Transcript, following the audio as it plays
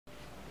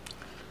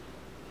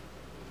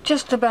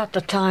Just about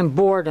the time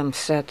boredom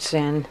sets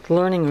in,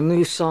 learning a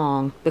new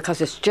song, because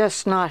it's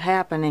just not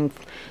happening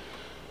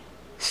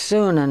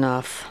soon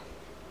enough.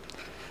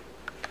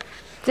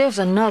 There's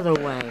another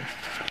way.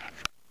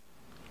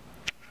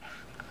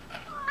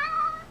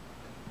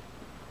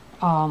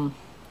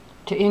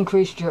 To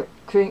increase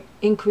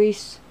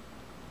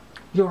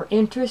your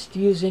interest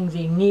using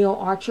the Neil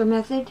Archer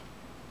method.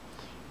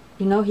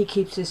 You know, he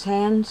keeps his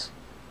hands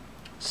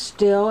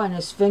still and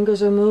his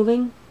fingers are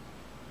moving.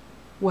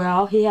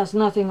 Well, he has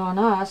nothing on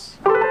us.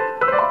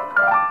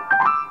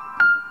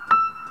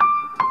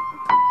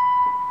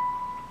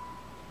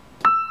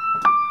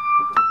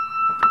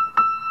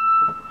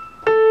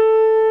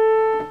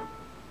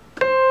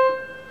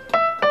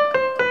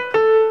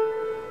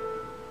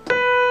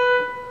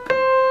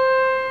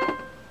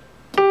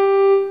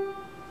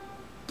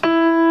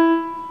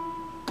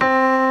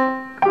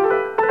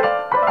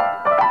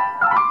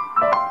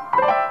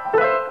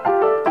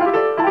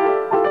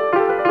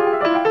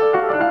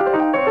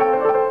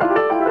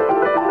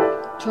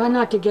 Try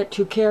not to get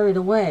too carried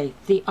away.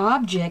 The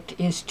object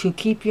is to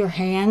keep your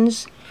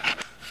hands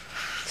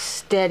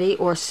steady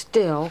or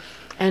still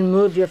and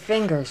move your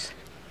fingers.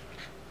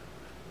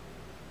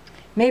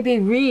 Maybe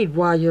read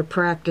while you're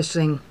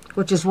practicing,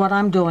 which is what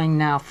I'm doing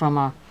now from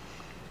a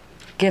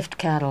gift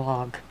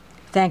catalog.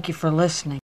 Thank you for listening.